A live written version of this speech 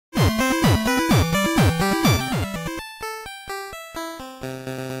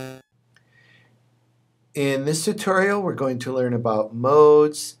In this tutorial, we're going to learn about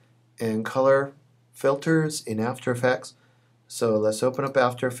modes and color filters in After Effects. So let's open up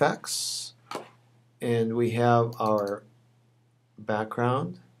After Effects, and we have our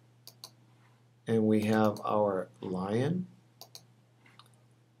background, and we have our lion.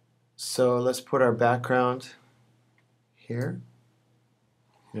 So let's put our background here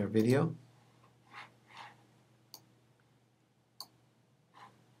in our video.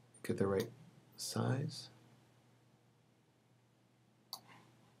 Get the right size.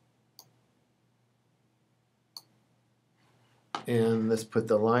 And let's put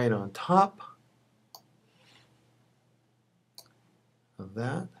the lion on top of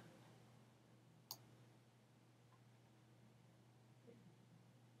that.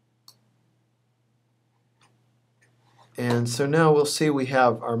 And so now we'll see we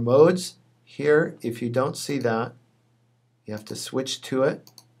have our modes here. If you don't see that, you have to switch to it.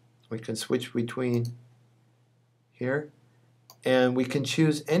 We can switch between here, and we can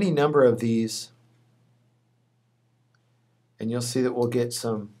choose any number of these, and you'll see that we'll get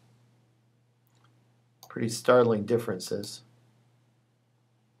some pretty startling differences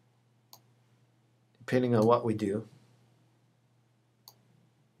depending on what we do.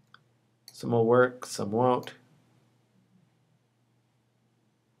 Some will work, some won't.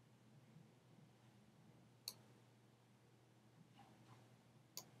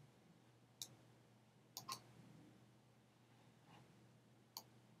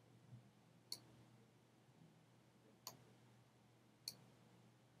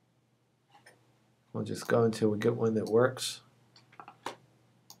 We'll just go until we get one that works.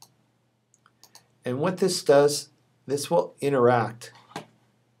 And what this does, this will interact.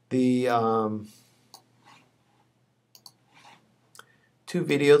 The two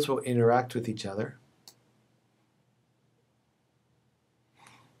videos will interact with each other.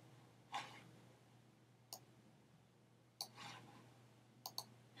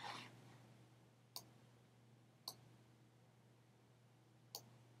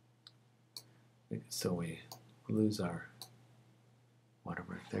 So we lose our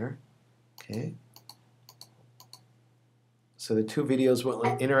watermark there. Okay. So the two videos will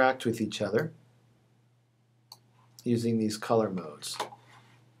interact with each other using these color modes.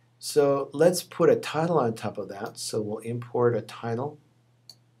 So let's put a title on top of that. So we'll import a title.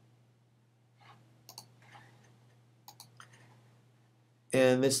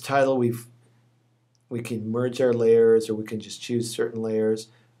 And this title we can merge our layers, or we can just choose certain layers.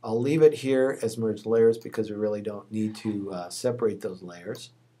 I'll leave it here as merge layers because we really don't need to separate those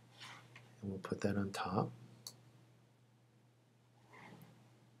layers. And we'll put that on top.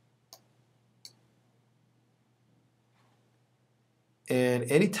 And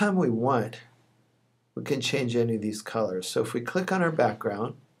anytime we want, we can change any of these colors. So if we click on our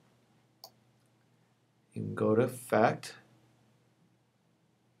background, you can go to Effect.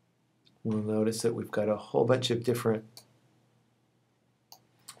 We'll notice that we've got a whole bunch of different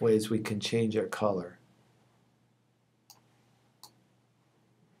ways we can change our color.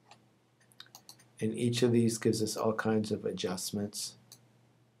 And each of these gives us all kinds of adjustments.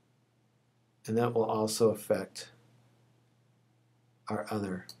 And that will also affect our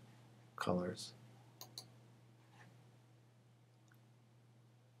other colors.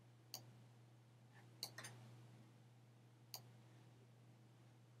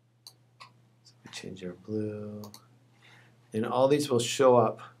 So we change our blue. And all these will show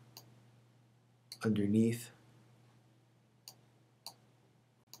up underneath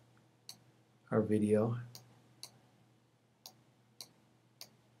our video.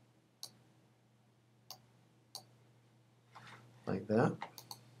 Like that.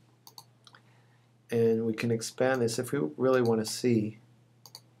 And we can expand this if we really want to see.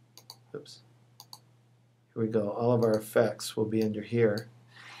 Oops. Here we go. All of our effects will be under here.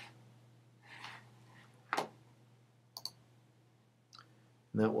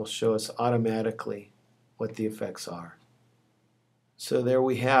 And that will show us automatically what the effects are. So there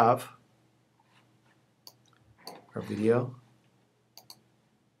we have our video.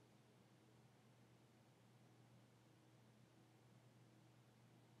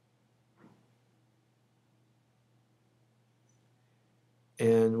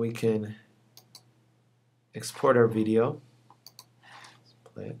 And we can export our video. Let's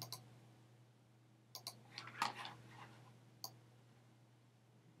play it.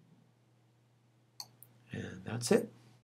 And that's it.